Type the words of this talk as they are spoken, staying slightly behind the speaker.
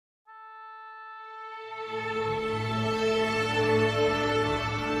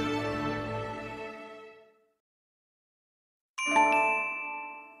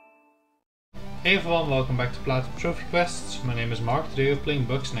Hey everyone, welcome back to Platinum Trophy Quests. My name is Mark. Today we're playing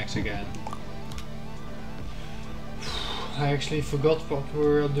Bugsnax again. I actually forgot what we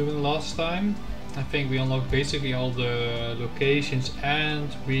were doing last time. I think we unlocked basically all the locations, and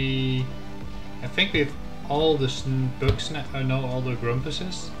I think we have all the all the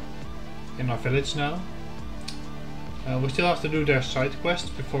Grumpuses in our village now. We still have to do their side quests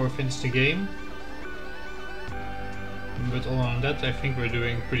before we finish the game. But other than that, I think we're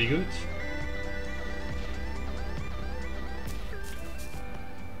doing pretty good.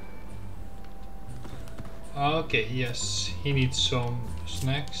 Okay, yes, he needs some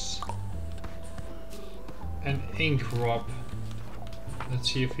snacks. An ink rob.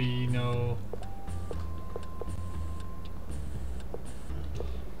 Let's see if we know.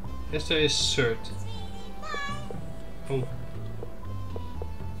 Yes, there is cert. Oh.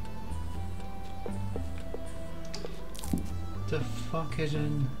 The fuck is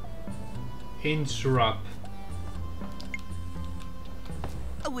an ink rob?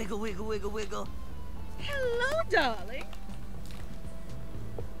 A wiggle, wiggle, wiggle, wiggle. Hello, darling.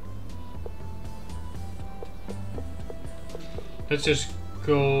 Let's just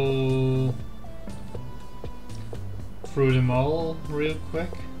go through them all real quick.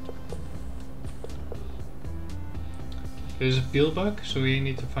 There's a peel bug, so we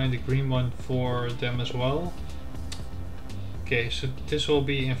need to find the green one for them as well. Okay, so this will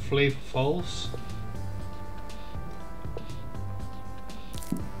be in Flavor Falls.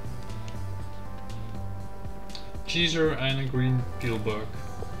 Cheeser and a green peel bug.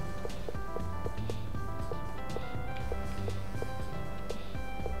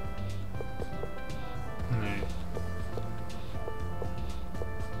 Nee.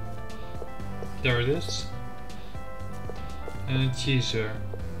 There it is. And a cheeser.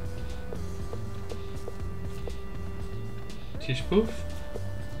 Cheese poof.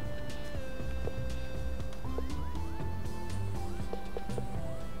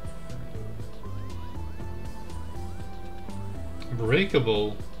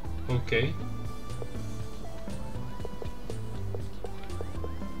 Breakable. Okay.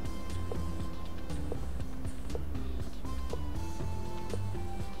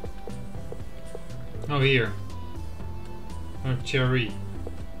 Oh, here. Oh, cherry.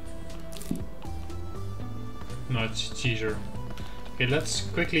 No, it's cheeser. Okay, let's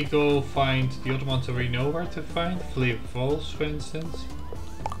quickly go find the other ones that we know where to find. Flavor Falls, for instance.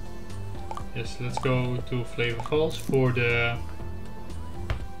 Yes, let's go to Flavor Falls for the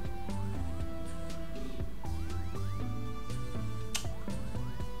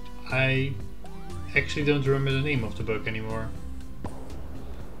I actually don't remember the name of the book anymore.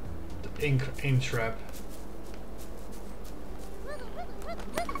 The ink trap.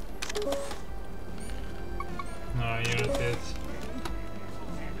 No, you're not it.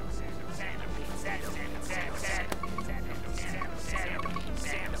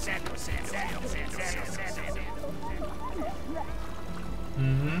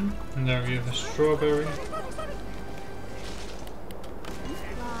 And there we have a strawberry.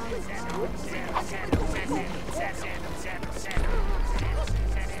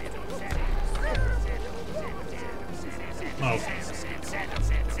 Oh.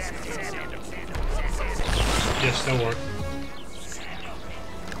 Yes, that worked.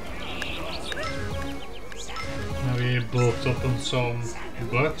 Now we bulked up on some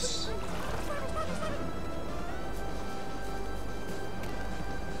bugs.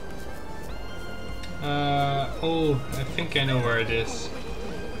 Oh, I think I know where it is.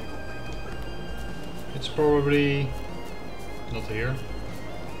 It's probably not here.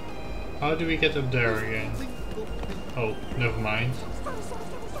 How do we get up there again? Oh, never mind.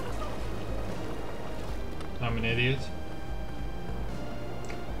 I'm an idiot.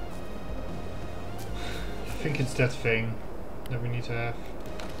 I think it's that thing that we need to have.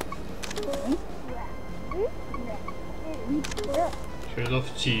 So we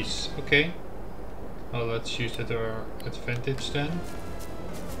love cheese. Okay. Well, let's use that to our advantage then.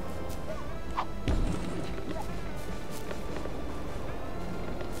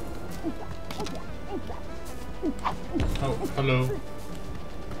 Oh, hello.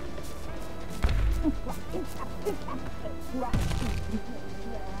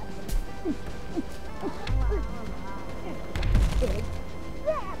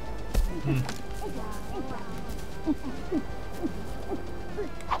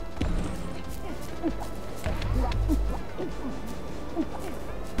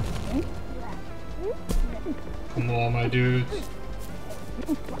 Come on, my dude.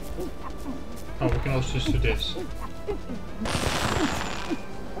 Oh, we can also just do this.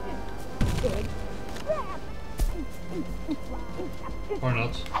 Or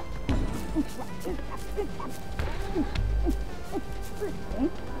not.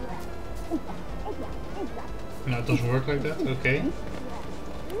 No, it doesn't work like that. Okay.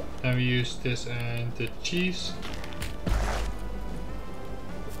 Then we use this and the cheese.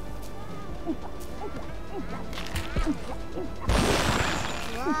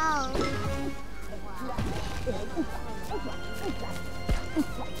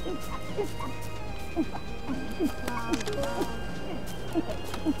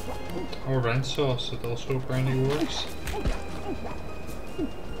 Or ranch sauce, it also apparently works.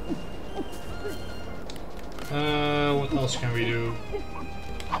 What else can we do?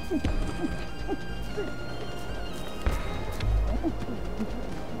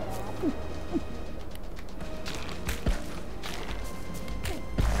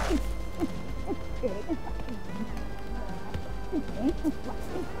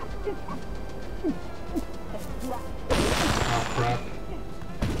 Oh crap.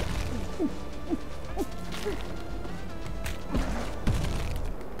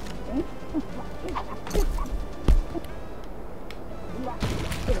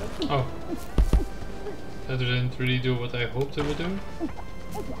 Oh. That didn't really do what I hoped it would do.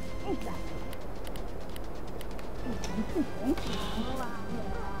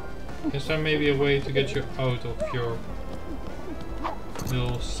 Is there maybe a way to get you out of your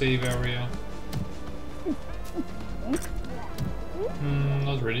little save area?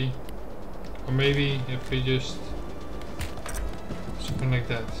 Not really. Or maybe if we just... something like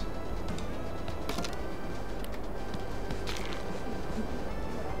that.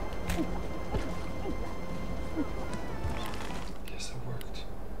 Yes, that worked.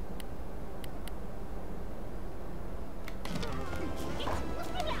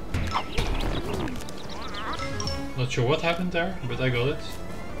 Not sure what happened there, but I got it.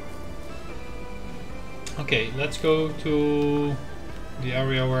 Okay, let's go to the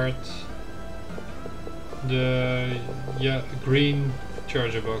area where the green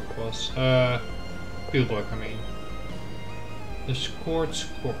charger bug was. Peel bug, I mean. The scorched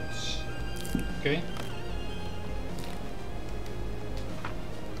quartz. Okay.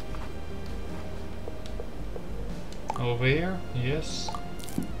 Over here, yes.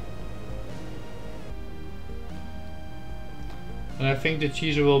 And I think the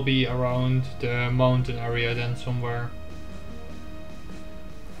cheese will be around the mountain area then somewhere.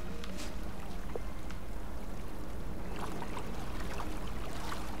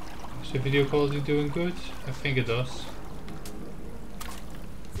 Is the video quality doing good? I think it does.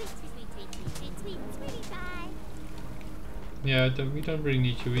 Yeah, we don't really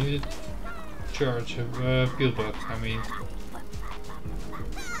need you. We need to charge a peel bug, I mean.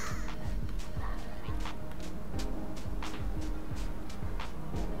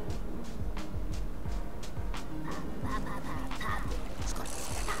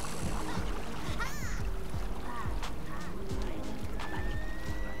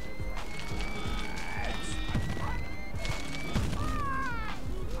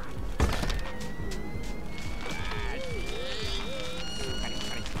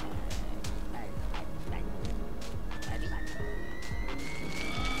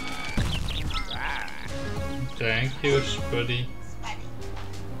 Thank you, Spuddy.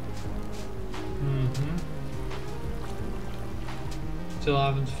 Still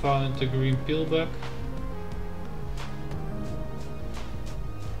haven't found the green peel bug.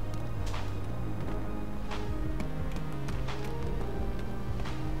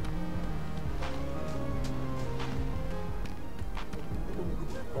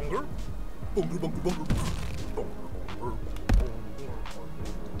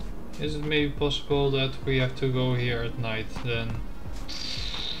 Is it maybe possible that we have to go here at night then?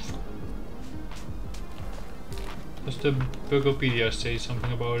 Does the Bugopedia say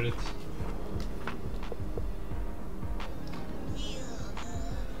something about it?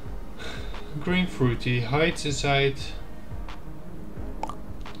 Green fruity hides inside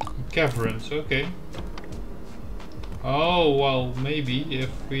caverns, okay. Oh, well, maybe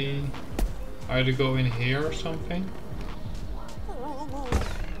if we either go in here or something.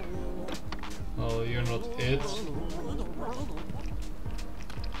 Well, you're not it.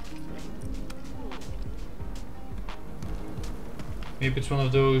 Maybe it's one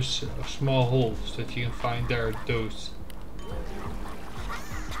of those small holes that you can find there, those.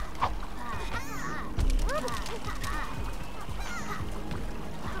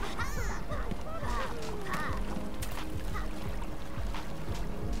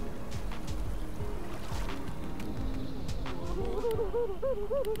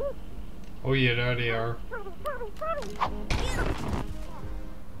 Oh yeah, there they are.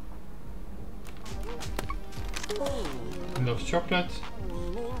 And those chocolate.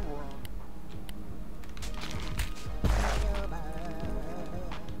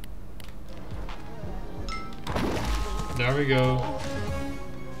 There we go.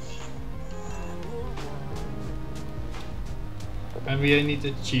 And we need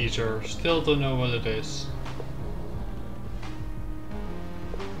a cheeser. Still don't know what it is.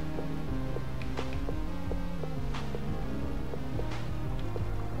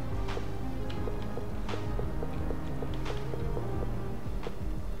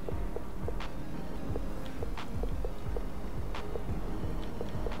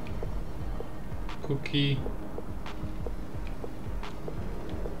 Cookie.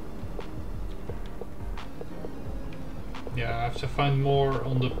 Yeah, I have to find more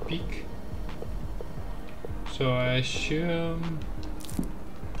on the peak. So I assume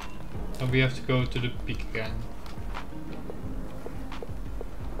that we have to go to the peak again.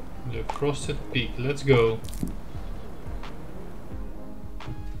 The frosted peak, let's go.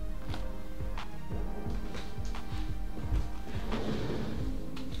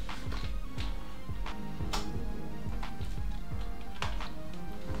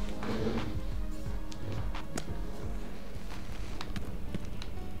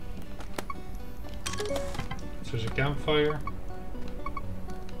 There's a campfire.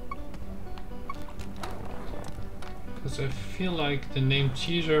 Because I feel like the name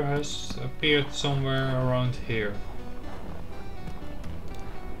Cheeser has appeared somewhere around here.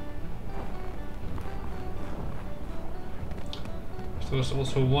 There was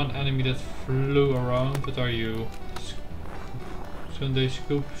also one enemy that flew around. What are you? Sunday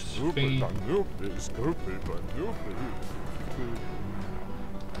scoop thingy.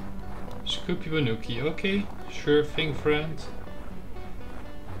 Scoopy Banuki, okay, sure thing, friend.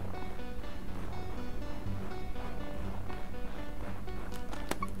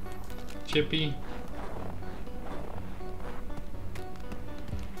 Chippy.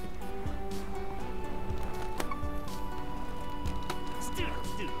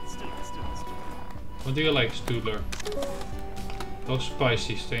 What do you like, Stoodler? Those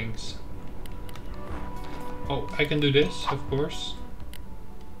spicy things. Oh, I can do this, of course.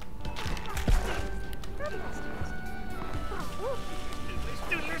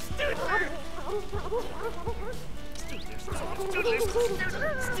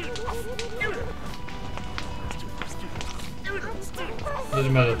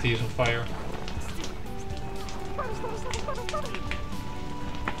 Doesn't matter if he's on fire.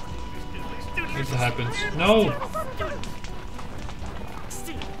 It happens. No!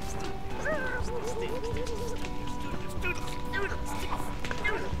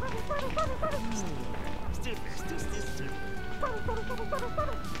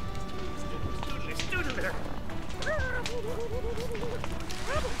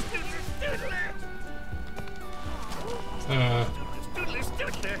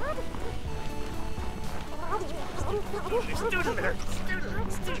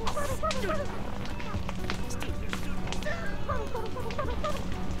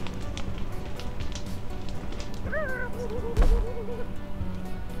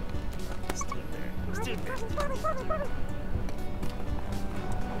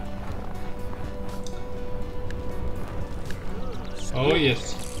 Oh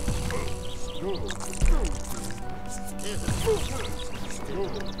yes.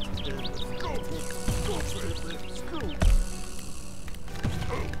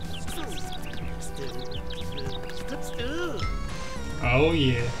 Oh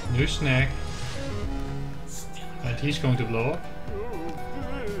yeah, new snack. And he's going to blow up.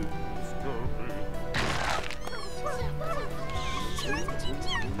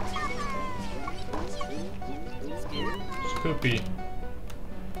 Scoopy.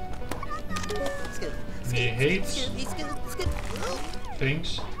 And he hates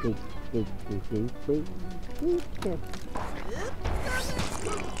things.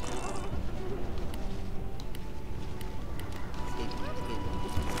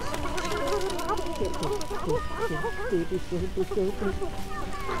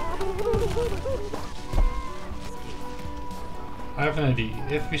 I have an idea.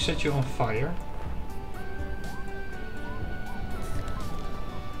 If we set you on fire,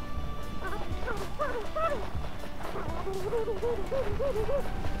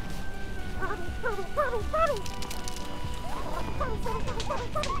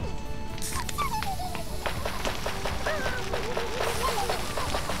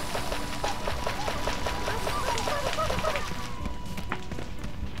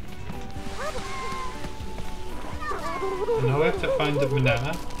 now I have to find find the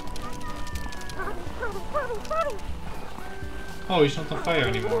banana. Oh, he's not on fire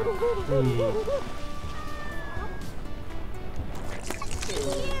anymore. Ooh.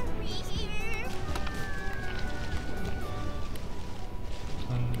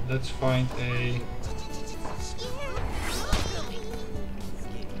 Let's find a...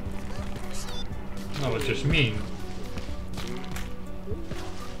 No, it's just mean.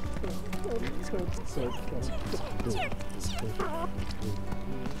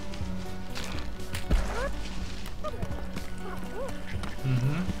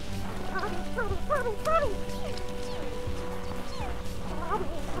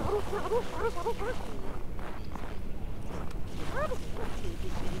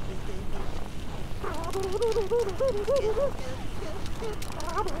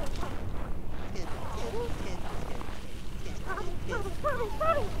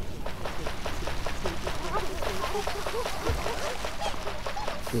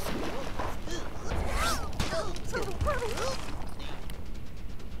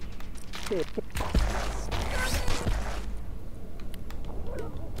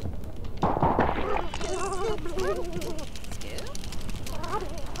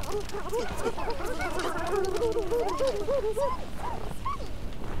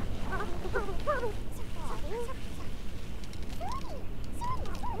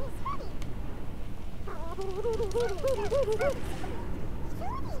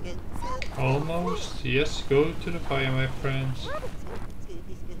 Almost. Yes, go to the fire, my friends.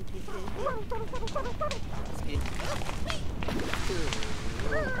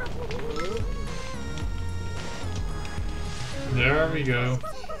 There we go.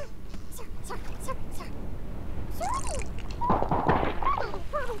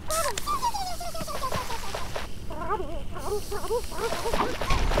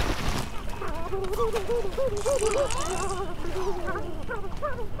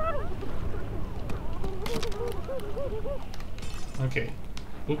 Okay.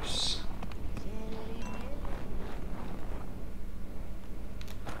 Oops.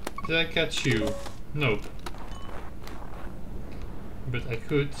 Did I catch you? Nope. But I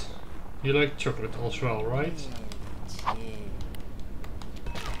could. You like chocolate as well, right?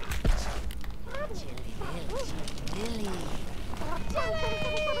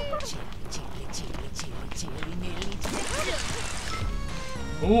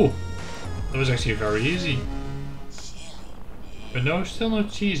 Oh, that was actually very easy. But no, still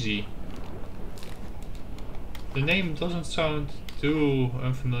not cheesy. The name doesn't sound too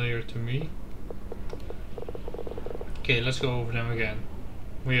unfamiliar to me. Okay, let's go over them again.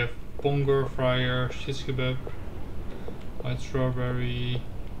 We have Ponger, Fryer, Shish Kebab, White Strawberry,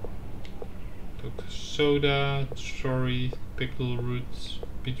 Dr. Soda, Strawberry, Pickle Root,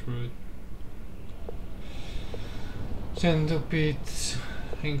 Beetroot, Centipede,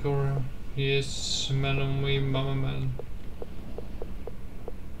 Angora, yes, Melon, Mama Man,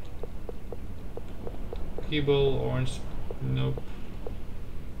 Keeble, Orange, nope.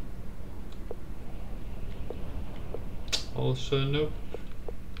 Also nope.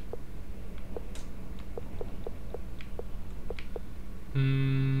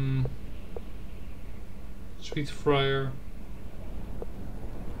 Sweet Fryer.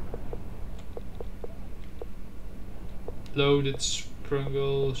 Loaded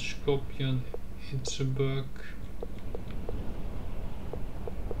Sprungle, Scorpion, It's a Bug.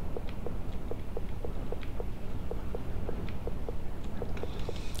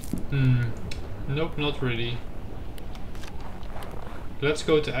 Nope, not really. Let's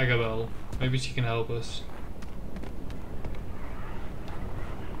go to Agabel. Maybe she can help us.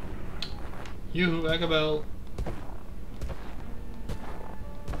 Yoo-hoo, Agabel!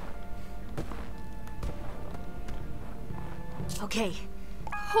 Okay.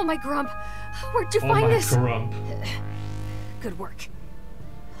 Oh my grump. Where'd you find this? Oh my grump. Good work.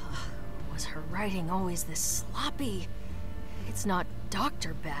 Was her writing always this sloppy? It's not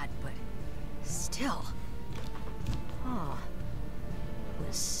doctor bad, but still. Huh.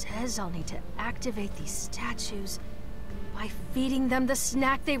 It says I'll need to activate these statues by feeding them the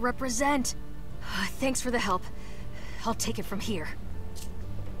snack they represent. Thanks for the help. I'll take it from here.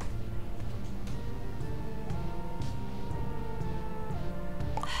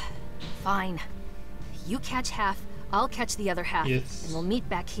 Fine. You catch half, I'll catch the other half, yes. And we'll meet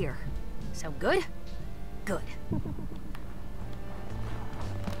back here. Sound good? Good.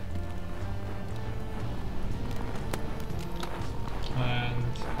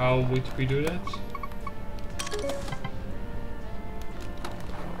 And how would we do that?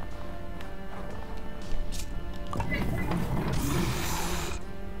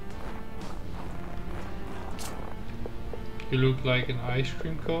 You look like an ice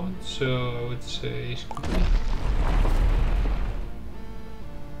cream cone, so I would say Scoopy.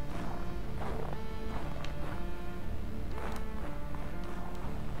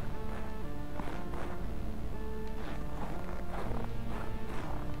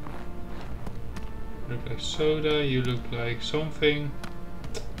 You look like soda, you look like something.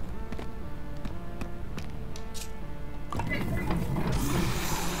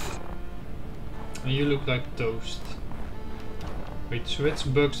 And you look like toast. Wait, so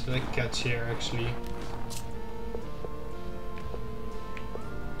which bugs did I catch here actually?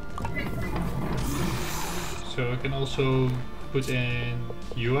 So I can also put in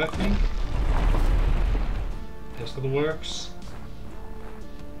you, I think. Yes, that works.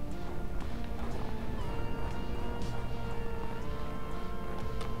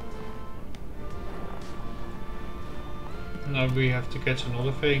 Now we have to catch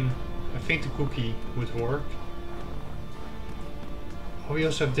another thing. I think the cookie would work. Oh, we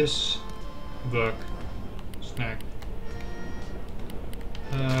also have this bug. Snag.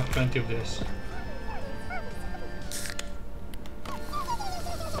 Plenty of this.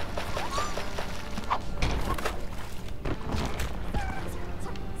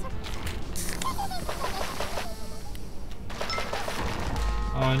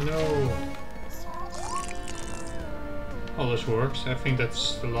 Oh no! Oh, this works. I think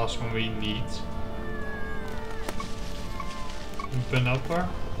that's the last one we need. Banapper.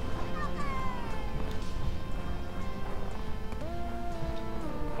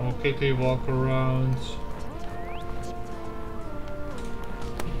 I will quickly walk around.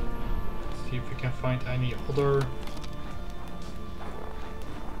 See if we can find any other.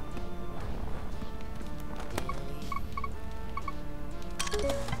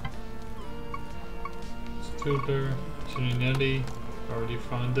 Studer, Chininelli. Already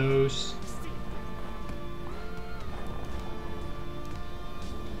found those.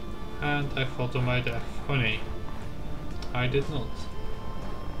 And I fell to my death. Oh nay, I did not.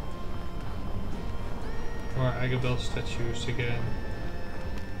 More Agabel statues again.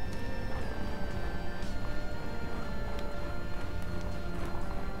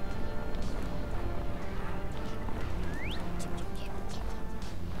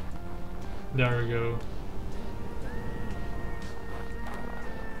 There we go.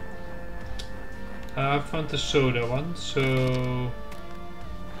 I found the soda one, so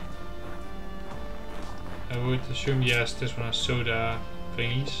I would assume yes, this one has soda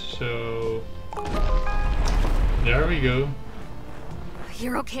thingies, so there we go.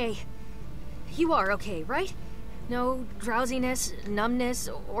 You're okay. You are okay, right? No drowsiness, numbness,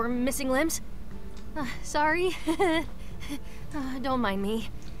 or missing limbs? Sorry. Don't mind me.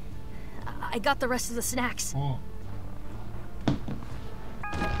 I got the rest of the snacks. Oh.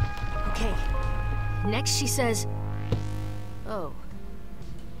 Okay. Next she says... Oh.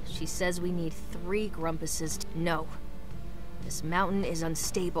 She says we need 3 Grumpuses to... No. This mountain is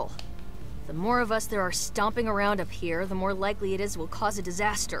unstable. The more of us there are stomping around up here, the more likely it is we'll cause a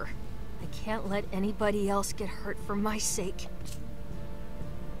disaster. I can't let anybody else get hurt for my sake.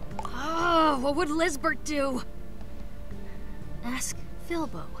 Oh, what would Lizbert do? Ask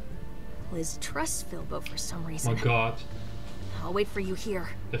Filbo. Liz trusts Filbo for some reason. Oh my god. I'll wait for you here.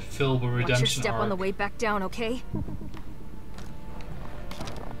 The Filbo redemption Watch your step arc. on the way back down, okay?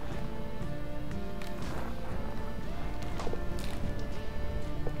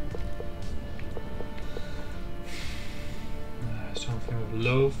 Something with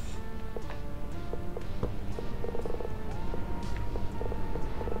loaf.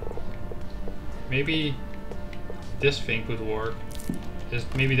 Maybe this thing could work.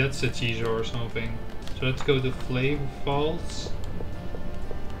 Maybe that's a teaser or something. So let's go to Flavor Falls.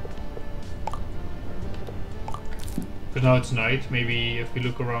 But now it's night. Maybe if we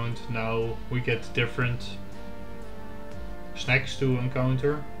look around now, we get different snacks to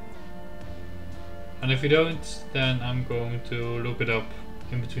encounter. And if we don't, then I'm going to look it up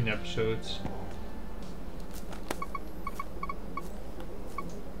in between episodes.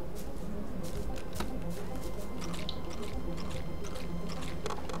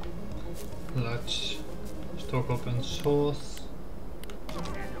 Let's stock up on sauce.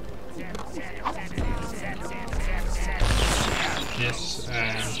 Yes,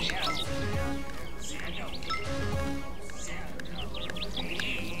 and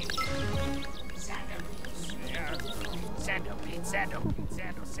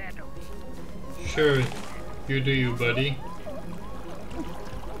sure, you do you, buddy.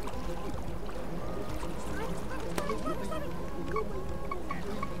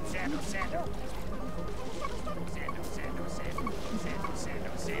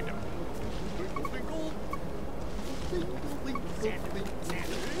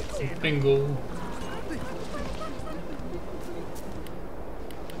 Bingo.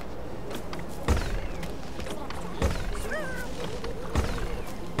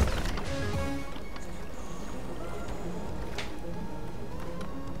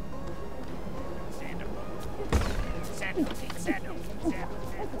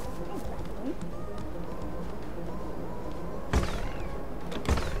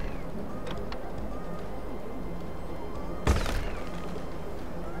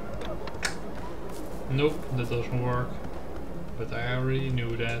 Nope, that doesn't work. But I already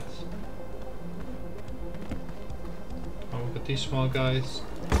knew that. Oh, look at these small guys.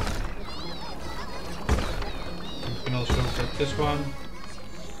 You can also get this one.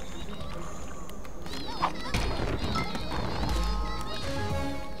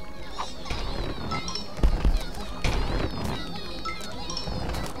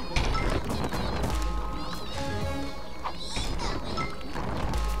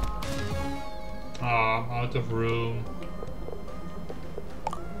 Out of room.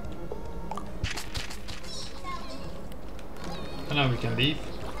 And now we can leave.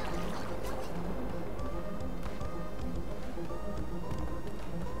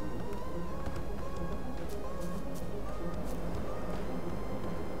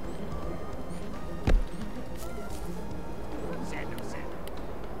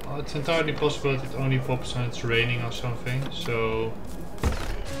 It's entirely possible that it only pops when it's raining or something, so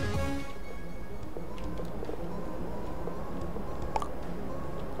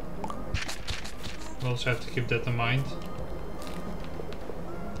we'll also have to keep that in mind.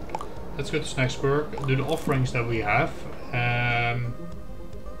 Let's go to Snacksburg, do the offerings that we have.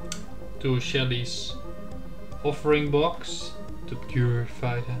 To Shelly's offering box to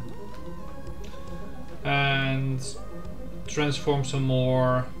purify them. And transform some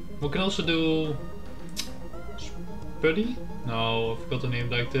more. We can also do Spuddy? No, I forgot the name,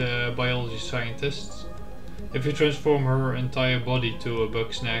 like the biology scientist. If you transform her entire body to a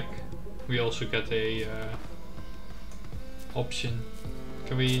Bugsnax, we also get a option.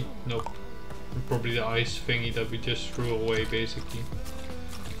 Can we? Nope. Probably the ice thingy that we just threw away basically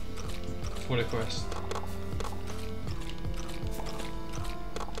for the quest.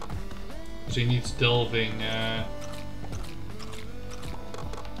 So he needs delving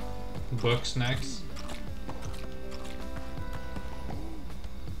Bugsnax.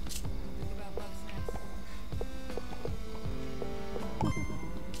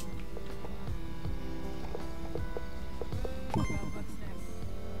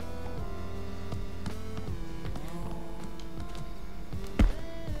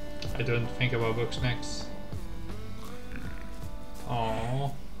 I don't think about Bugsnax.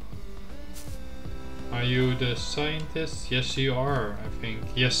 Oh, are you the scientist? Yes, you are. I think.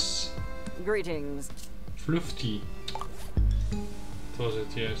 Yes. Greetings. Floofty. Was it?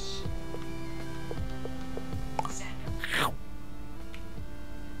 Yes.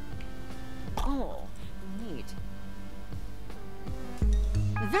 Oh, neat.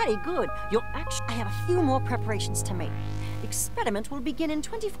 Very good. You'll actually. I have a few more preparations to make. Experiment will begin in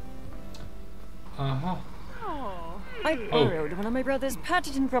 24. Uh-huh. Oh, I borrowed one of my brother's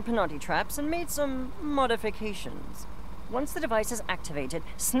patented Grumpinati traps and made some modifications. Once the device is activated,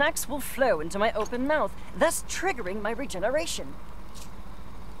 snacks will flow into my open mouth, thus triggering my regeneration.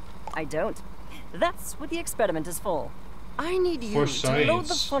 I don't. That's what the experiment is for. I need you to load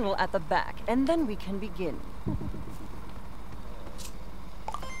the funnel at the back, and then we can begin.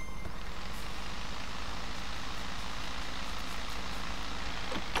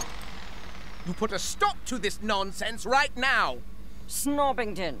 You put a stop to this nonsense right now!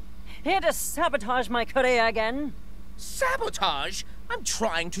 Snobbington, here to sabotage my career again? Sabotage? I'm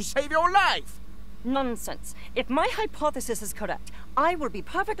trying to save your life! Nonsense. If my hypothesis is correct, I will be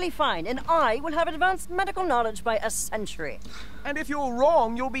perfectly fine, and I will have advanced medical knowledge by a century. And if you're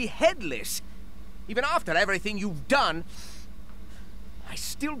wrong, you'll be headless. Even after everything you've done, I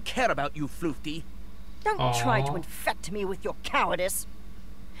still care about you, Floofty. Don't try to infect me with your cowardice.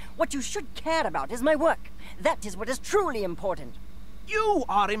 What you should care about is my work. That is what is truly important. You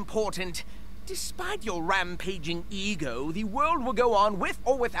are important. Despite your rampaging ego, the world will go on with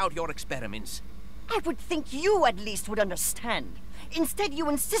or without your experiments. I would think you at least would understand. Instead, you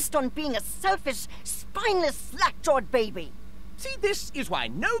insist on being a selfish, spineless, slack-jawed baby. See, this is why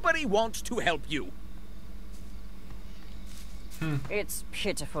nobody wants to help you. It's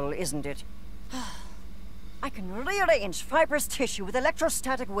pitiful, isn't it? I can rearrange fibrous tissue with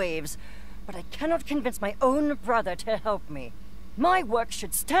electrostatic waves, but I cannot convince my own brother to help me. My work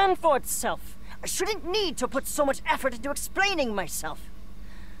should stand for itself. I shouldn't need to put so much effort into explaining myself.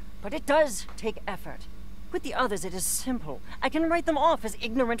 But it does take effort. With the others, it is simple. I can write them off as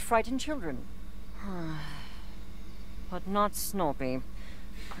ignorant, frightened children. But not Snorpy.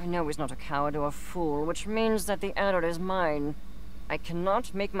 I know he's not a coward or a fool, which means that the error is mine. I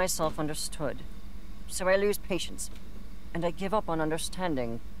cannot make myself understood. So I lose patience, and I give up on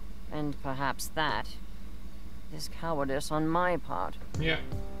understanding. And perhaps that is cowardice on my part. Yeah.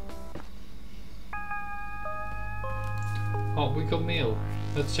 Oh, we got mail.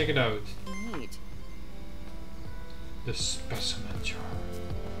 Let's check it out. Neat. The specimen jar.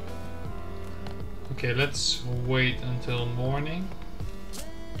 Okay, let's wait until morning.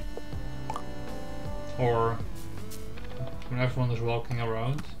 Or when everyone is walking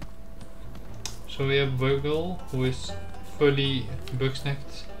around. So we have Wiggle, who is fully Bugsnax.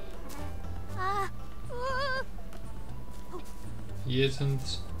 He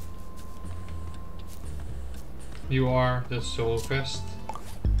isn't. You are the soul quest.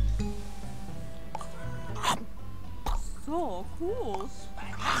 So cool.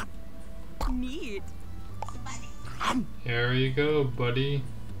 Neat. Here you go, buddy.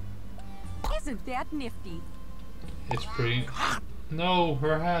 Isn't that nifty? It's pretty. No,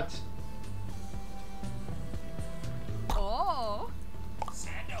 her hat. Oh.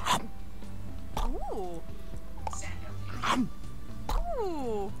 Ooh.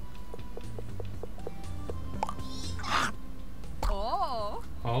 Ooh. Oh.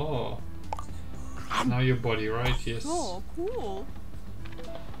 Oh. Now your body, right? Yes. So cool.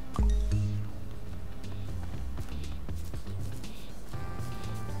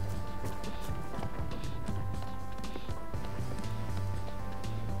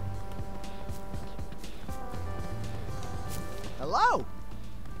 Hello.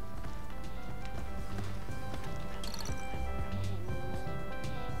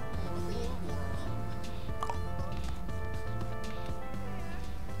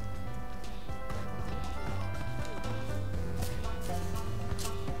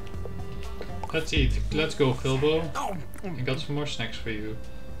 Let's eat. Let's go, Philbo. I got some more snacks for you.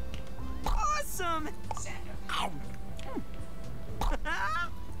 Awesome! Awesome!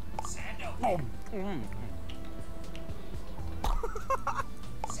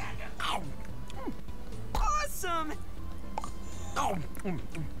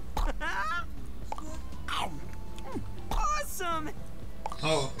 Awesome!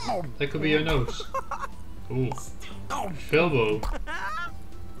 Oh, that could be your nose. Ooh. Philbo.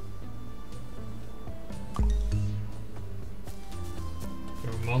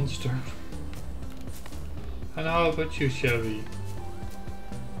 You're a monster. And how about you, Shelby?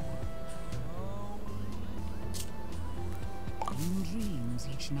 In dreams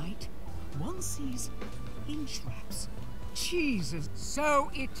each night, one sees in traps. Jesus,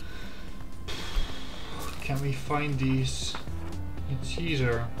 so it... Can we find these in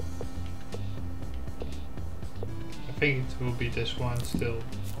Caesar? I think it will be this one still.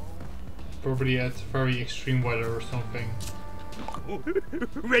 Probably at very extreme weather or something.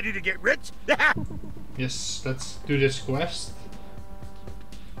 Ready to get rich? Yes, let's do this quest.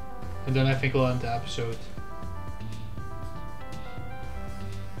 And then I think we'll end the episode.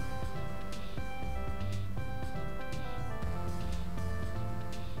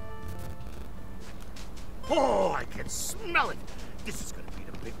 Oh, I can smell it. This is gonna be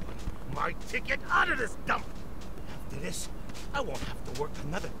the big one. My ticket out of this dump. After this, I won't have to work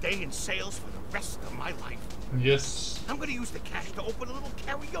another day in sales for the rest of my life. Yes. I'm gonna use the cash to open a little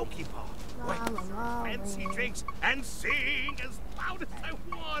karaoke bar. Write some fancy drinks and sing as loud as I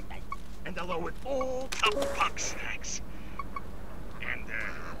want. And I'll owe it all to Bugsnax. And,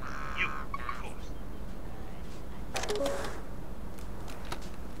 you, of course.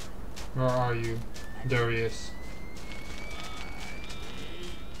 Where are you? There he is.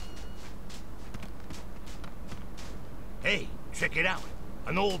 Hey, check it out.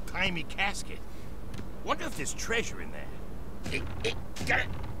 An old-timey casket. Wonder if there's treasure in there. Hey, got it.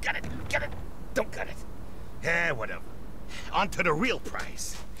 Don't got it. Whatever. On to the real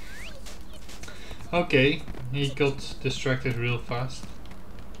prize. Okay, he got distracted real fast.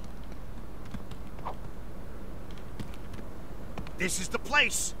 This is the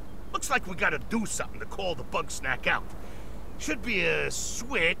place. Looks like we gotta do something to call the Bugsnax out. Should be a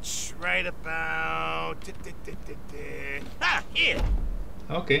switch right about... Ah, here!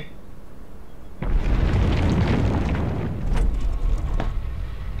 Okay.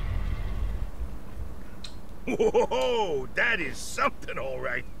 Whoa, that is something, all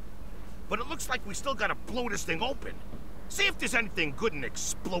right. But it looks like we still gotta blow this thing open. See if there's anything good and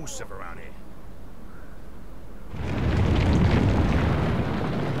explosive around here.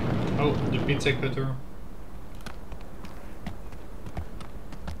 Oh, the pizza cutter.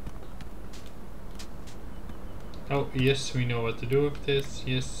 Oh, yes, we know what to do with this.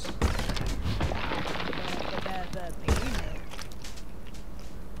 Yes.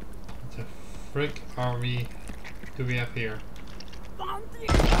 What the frick are we... do we have here?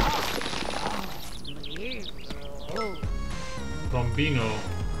 Bambino.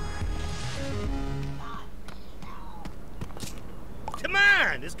 Come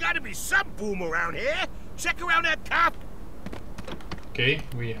on, there's got to be some boom around here. Check around that cop. Okay,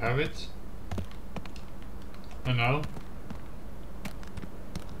 we have it. And now?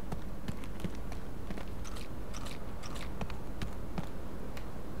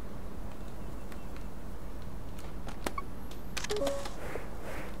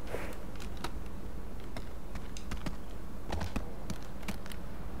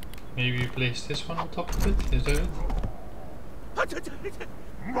 Maybe place this one on top of it? Is that it?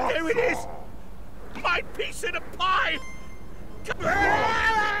 There it is! My piece of the pie! Come on!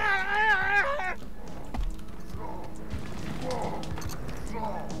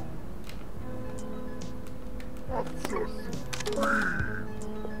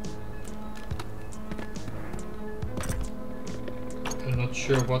 I'm not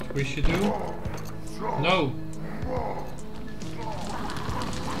sure what we should do. No!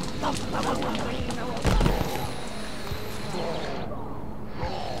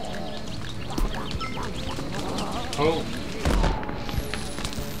 Oh!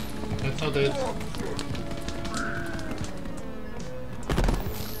 That's not it.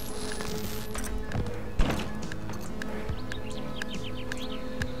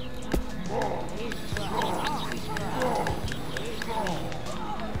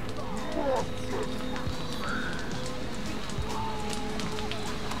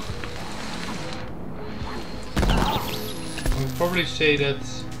 I would probably say that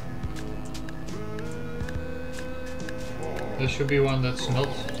there should be one that's not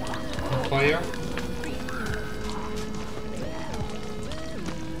on fire.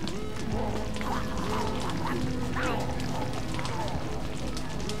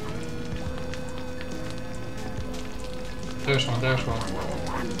 There's one, there's one.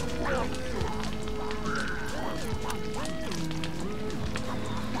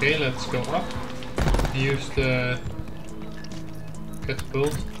 Okay, let's go up. Use the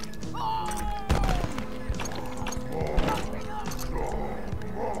catapult.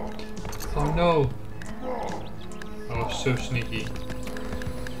 Oh no! Oh, so sneaky.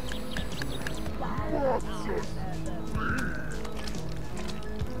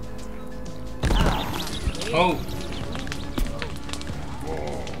 Oh!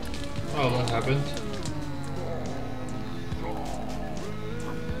 Oh, that happened.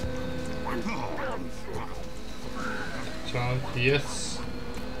 So, yes.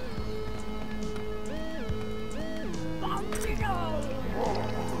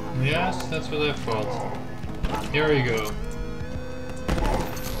 Yes, that's what I thought. Here we go.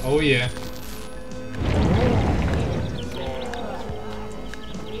 Oh yeah.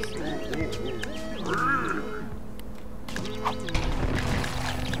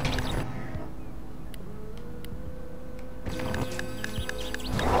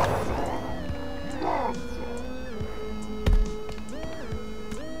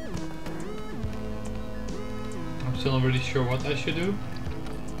 I'm still not really sure what I should do.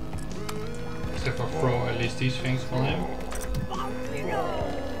 Except for throw at least these things on him.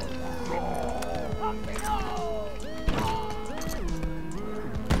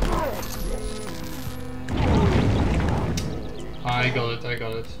 I got it, I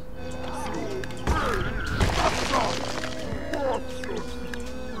got it.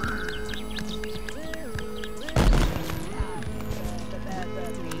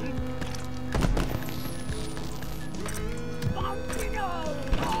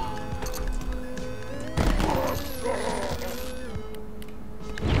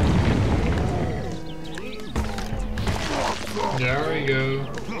 There we go.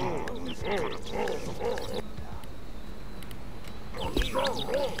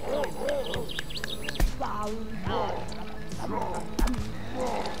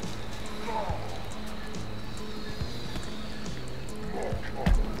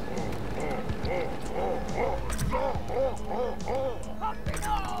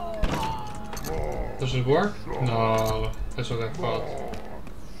 Does it work? No, that's what I thought.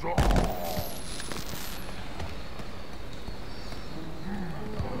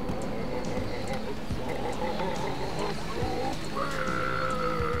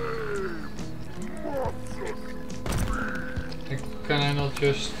 Can I not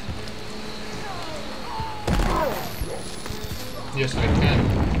just... Yes, I can.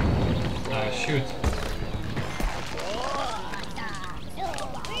 Shoot.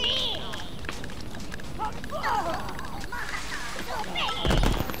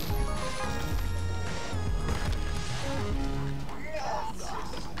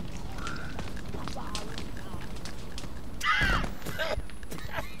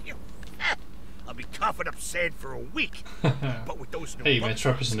 I'll be coughing up sand for a week. But with those new Hey, my lungs,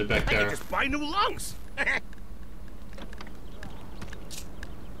 trap is in the back I can there. just buy new lungs.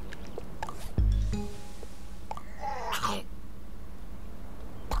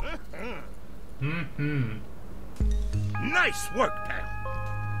 Mm-hmm. Nice work, pal.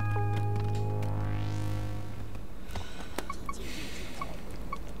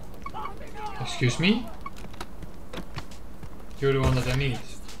 Excuse me? You're the one that I need.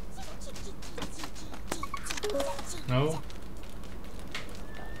 No?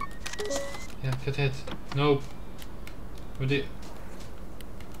 Yeah, get hit. No. What did...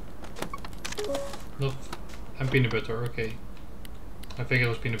 Not... And peanut butter, okay. I think it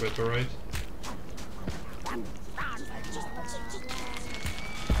was peanut butter, right?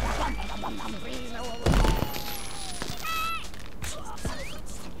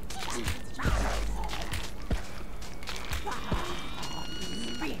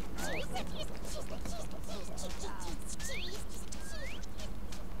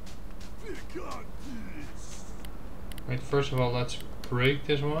 Wait, first of all, let's break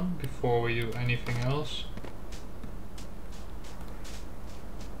this one before we do anything else.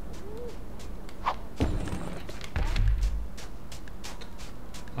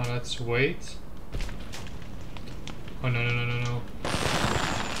 Now let's wait. Oh no, no, no, no, no.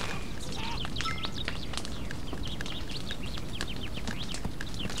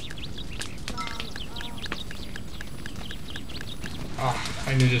 Ah,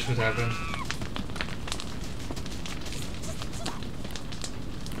 I knew this would happen.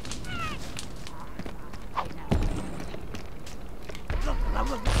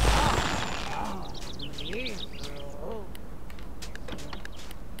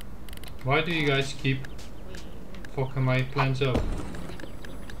 Why do you guys keep fucking my plans up?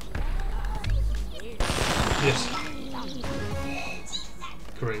 Yes.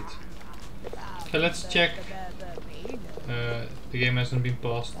 Great. Okay, let's check. The game hasn't been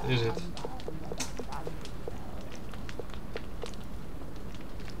paused, is it?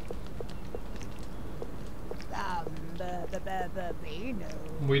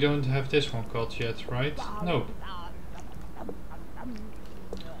 We don't have this one caught yet, right? No.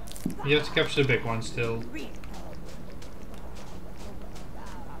 You have to capture the big one still.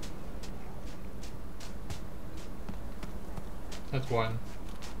 That's one.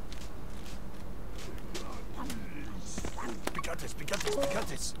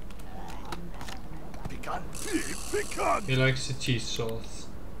 Picantes. Pican. He likes the cheese sauce.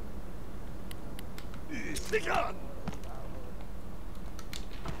 Pican.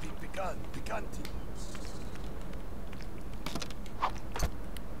 Picante. Picantes.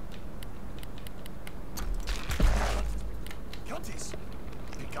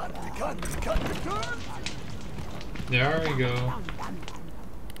 Pican. There we go.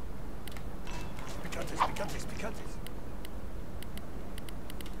 Picantes. Picantes.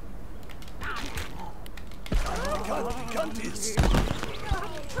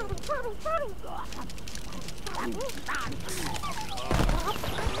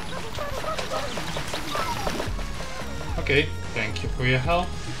 Okay, thank you for your help.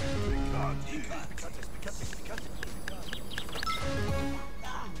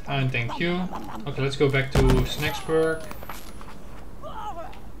 And thank you. Okay, let's go back to Snacksburg.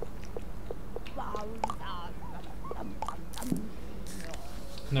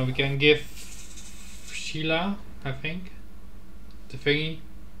 Now we can give Sheila, I think, the thingy,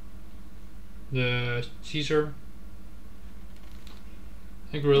 the Caesar,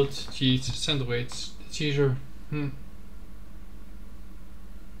 a grilled cheese sandwich, Caesar.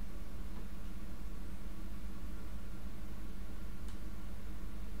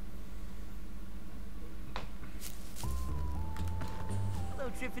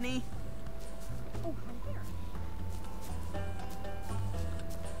 Hello, Tiffany. Oh, I'm here.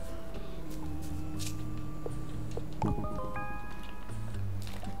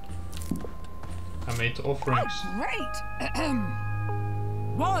 I made the offerings. Great!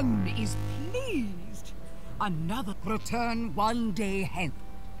 One is pleased. Another return one day hence.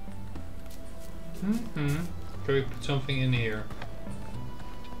 Can we put something in here?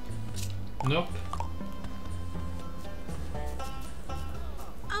 Nope.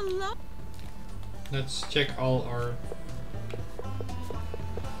 Let's check all our...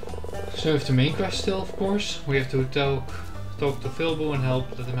 So we have the main quest still, of course. We have to talk to Philbo and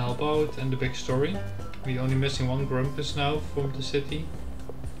let him help out, and the big story. We're only missing one Grumpus now from the city.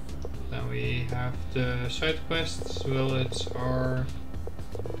 Then we have the side quests. Well, it's are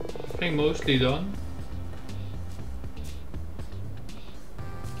I think mostly done.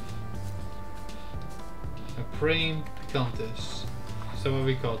 A praying picantis. Is that what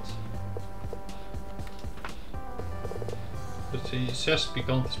we got? But he says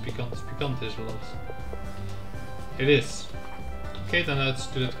picantis a lot. It is. Okay, then let's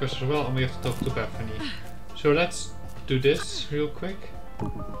do that quest as well, and we have to talk to Bethany. So let's do this real quick.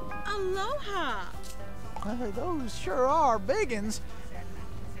 Aloha! Those sure are biggins.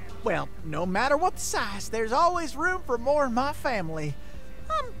 Well, no matter what the size, there's always room for more in my family.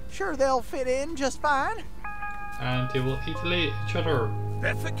 I'm sure they'll fit in just fine. And they will eat each other.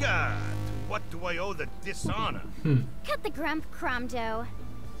 Bethica, what do I owe the dishonor? Cut the grump, Cromdo.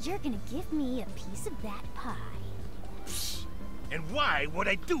 You're gonna give me a piece of that pie. And why would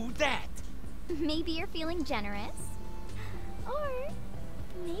I do that? Maybe you're feeling generous. Or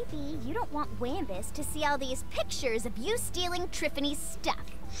maybe you don't want Wambus to see all these pictures of you stealing Triffany's stuff.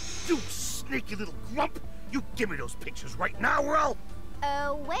 You sneaky little grump! You give me those pictures right now, or I'll...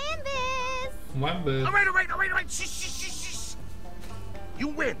 Oh, Wambus! Wambus. All right. Shh. You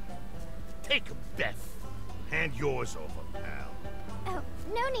win. Take 'em, Beth. Hand yours over, pal. Oh,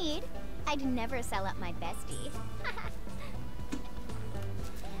 no need. I'd never sell up my bestie.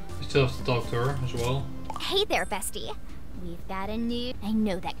 We still have to talk to her as well. Hey there, bestie. We've got a new... I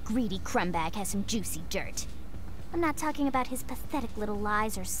know that greedy crumbag has some juicy dirt. I'm not talking about his pathetic little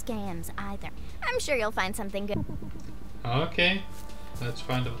lies or scams either. I'm sure you'll find something good. Okay. Let's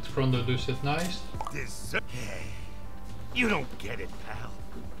find out what Crondo does it nice. Hey, you don't get it, pal.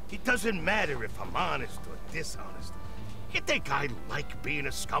 It doesn't matter if I'm honest or dishonest. You think I like being a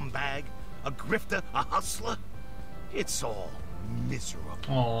scumbag? A grifter? A hustler? It's all miserable.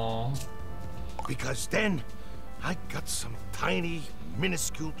 Aww. Because then, I got some tiny,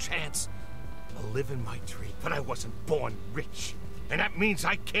 minuscule chance of living my dream. But I wasn't born rich. And that means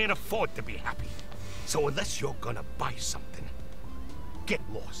I can't afford to be happy. So unless you're gonna buy something, get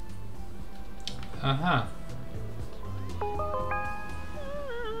lost. Aha.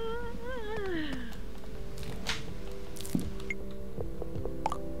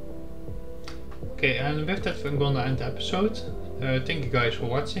 Okay, and with that I'm gonna end the episode. Thank you guys for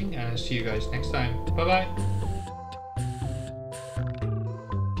watching and see you guys next time. Bye bye.